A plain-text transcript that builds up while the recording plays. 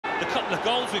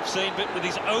couple of goals we've seen, but with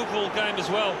his overall game as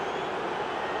well.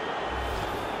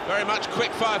 Very much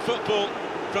quick-fire football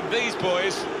from these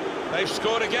boys. They've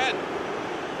scored again.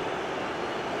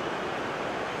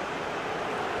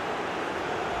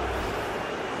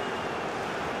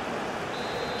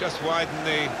 Just widen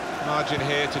the margin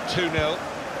here to 2-0.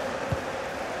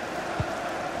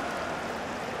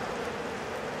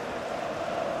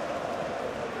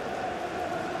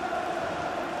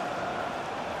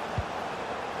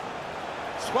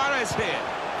 Suarez here.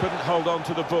 Couldn't hold on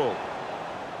to the ball.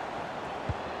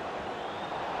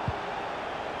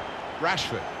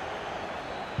 Rashford.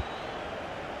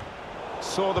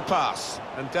 Saw the pass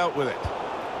and dealt with it.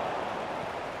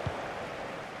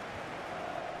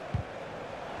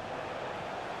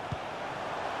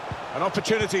 An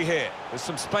opportunity here. There's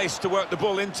some space to work the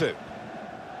ball into.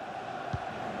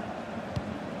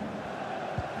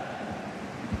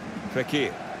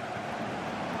 Fekir.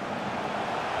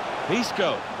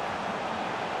 Isco.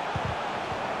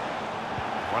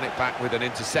 Won it back with an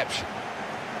interception.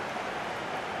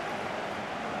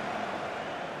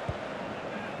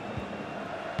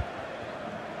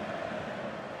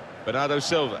 Bernardo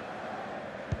Silva.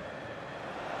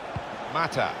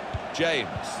 Mata. James.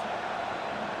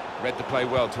 Read the play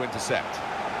well to intercept.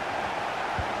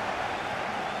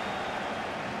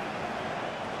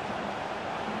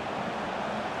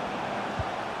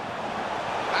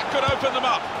 That could open them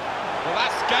up. Well,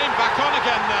 that's game back on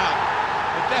again now.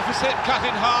 The deficit cut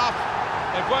in half.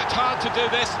 They've worked hard to do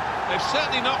this. They've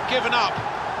certainly not given up.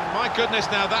 And my goodness,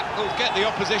 now that will get the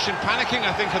opposition panicking,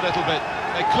 I think, a little bit.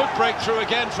 They could break through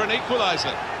again for an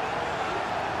equaliser.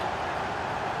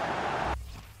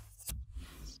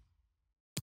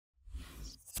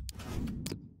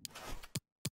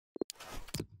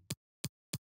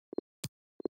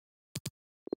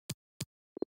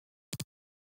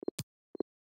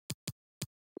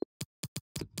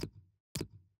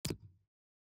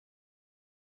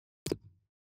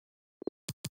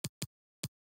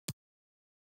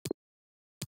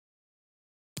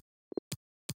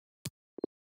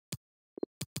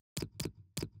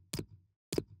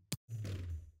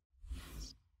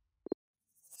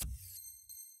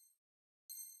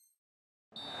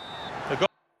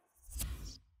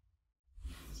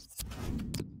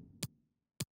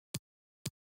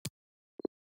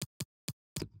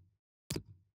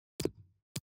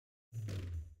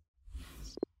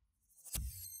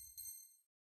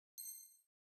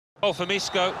 Goal from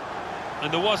Isco,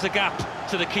 and there was a gap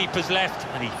to the keeper's left,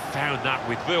 and he found that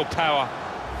with real power.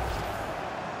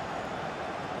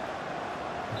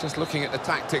 Just looking at the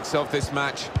tactics of this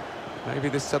match, maybe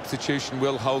this substitution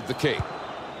will hold the key.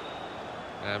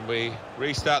 And we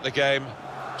restart the game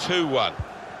 2-1.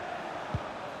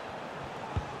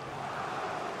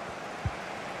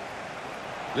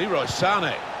 Leroy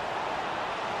Sané.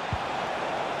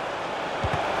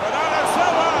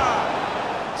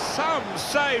 Some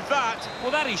save that.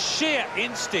 Well, that is sheer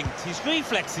instinct. His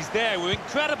reflexes there were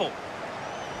incredible.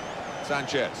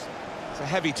 Sanchez. It's a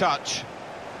heavy touch.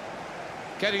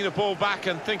 Getting the ball back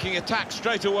and thinking attack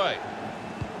straight away.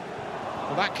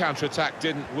 Well, that counter-attack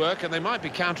didn't work, and they might be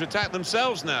counter-attacked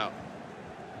themselves now.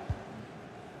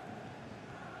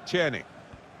 Tierney.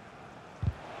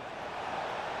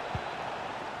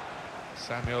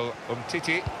 Samuel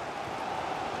Umtiti.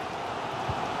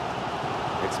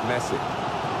 It's Messi.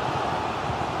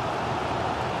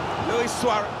 Luis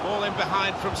Suarez, ball in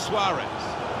behind from Suarez.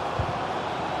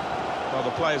 Well,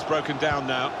 the player's broken down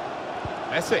now.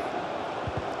 Messi.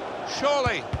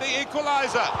 Surely, the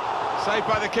equaliser. Saved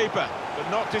by the keeper, but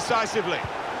not decisively.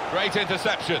 Great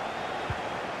interception.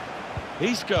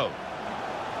 Isco.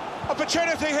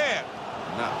 Opportunity here.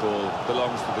 And that ball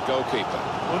belongs to the goalkeeper.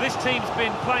 Well, this team's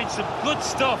been playing some good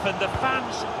stuff, and the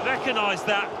fans recognise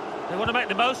that. They want to make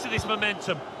the most of this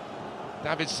momentum.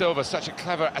 David Silva, such a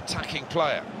clever attacking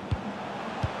player.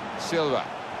 Silva.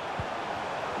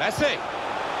 Messi.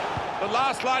 The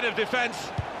last line of defence,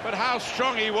 but how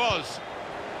strong he was.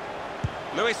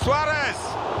 Luis Suarez.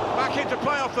 Back into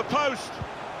play off the post.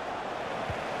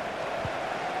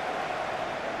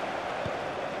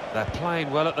 They're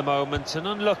playing well at the moment, and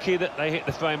unlucky that they hit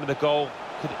the frame of the goal.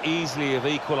 Could easily have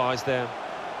equalised there.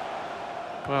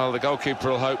 Well, the goalkeeper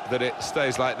will hope that it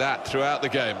stays like that throughout the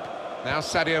game. Now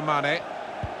Sadio Mane.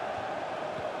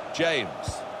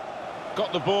 James.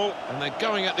 Got the ball, and they're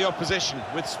going at the opposition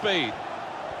with speed.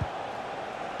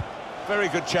 Very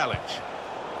good challenge.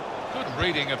 Good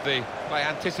reading of the play,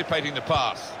 anticipating the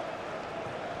pass.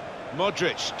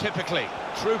 Modric, typically,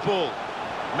 through ball.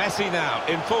 Messi now,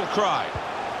 in full cry.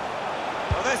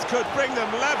 Well, this could bring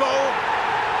them level,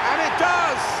 and it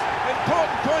does!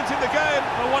 Important point in the game.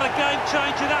 Well, what a game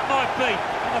changer that might be.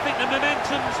 And I think the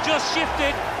momentum's just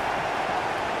shifted.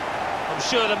 I'm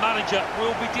sure the manager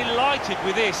will be delighted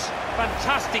with this.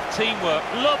 Fantastic teamwork,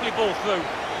 lovely ball through.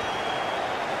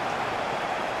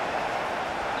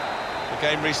 The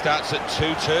game restarts at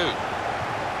 2-2.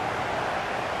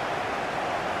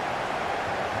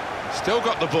 Still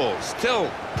got the ball, still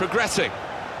progressing.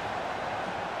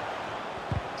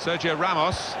 Sergio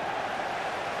Ramos.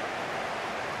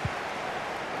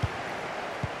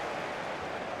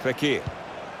 Fekir.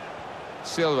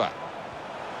 Silva.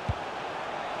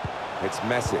 It's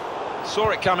Messi. Saw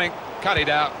it coming, cut it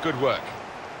out, good work.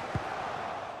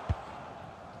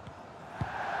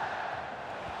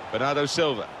 Bernardo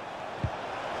Silva.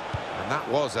 And that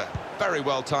was a very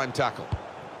well-timed tackle.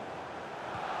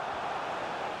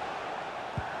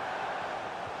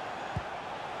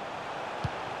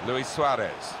 Luis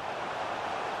Suarez.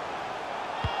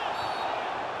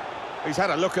 He's had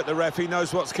a look at the ref, he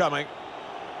knows what's coming.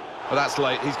 Well, that's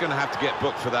late, he's going to have to get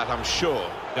booked for that, I'm sure.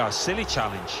 Yeah, a silly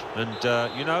challenge.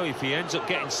 And, you know, if he ends up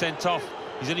getting sent off,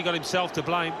 he's only got himself to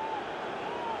blame.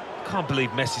 I can't believe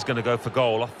Messi's going to go for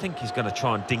goal. I think he's going to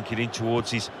try and dink it in towards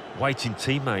his waiting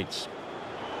teammates.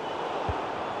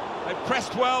 They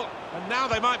pressed well, and now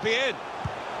they might be in.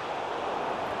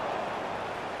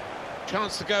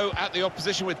 Chance to go at the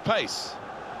opposition with pace.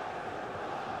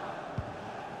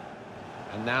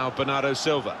 And now Bernardo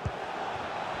Silva.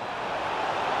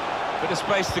 Bit of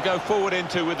space to go forward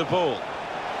into with the ball.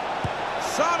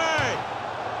 Sane!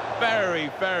 Very,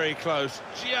 very close,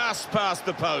 just past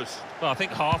the post. Well, I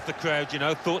think half the crowd, you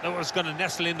know, thought that was going to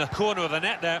nestle in the corner of the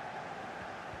net there.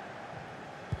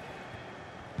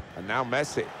 And now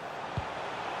Messi.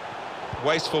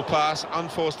 Wasteful pass,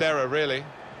 unforced error, really.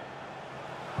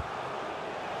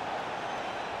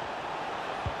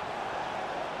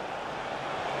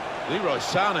 Leroy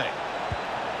Sané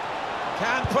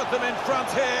can put them in front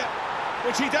here,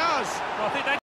 which he does. Well, I think they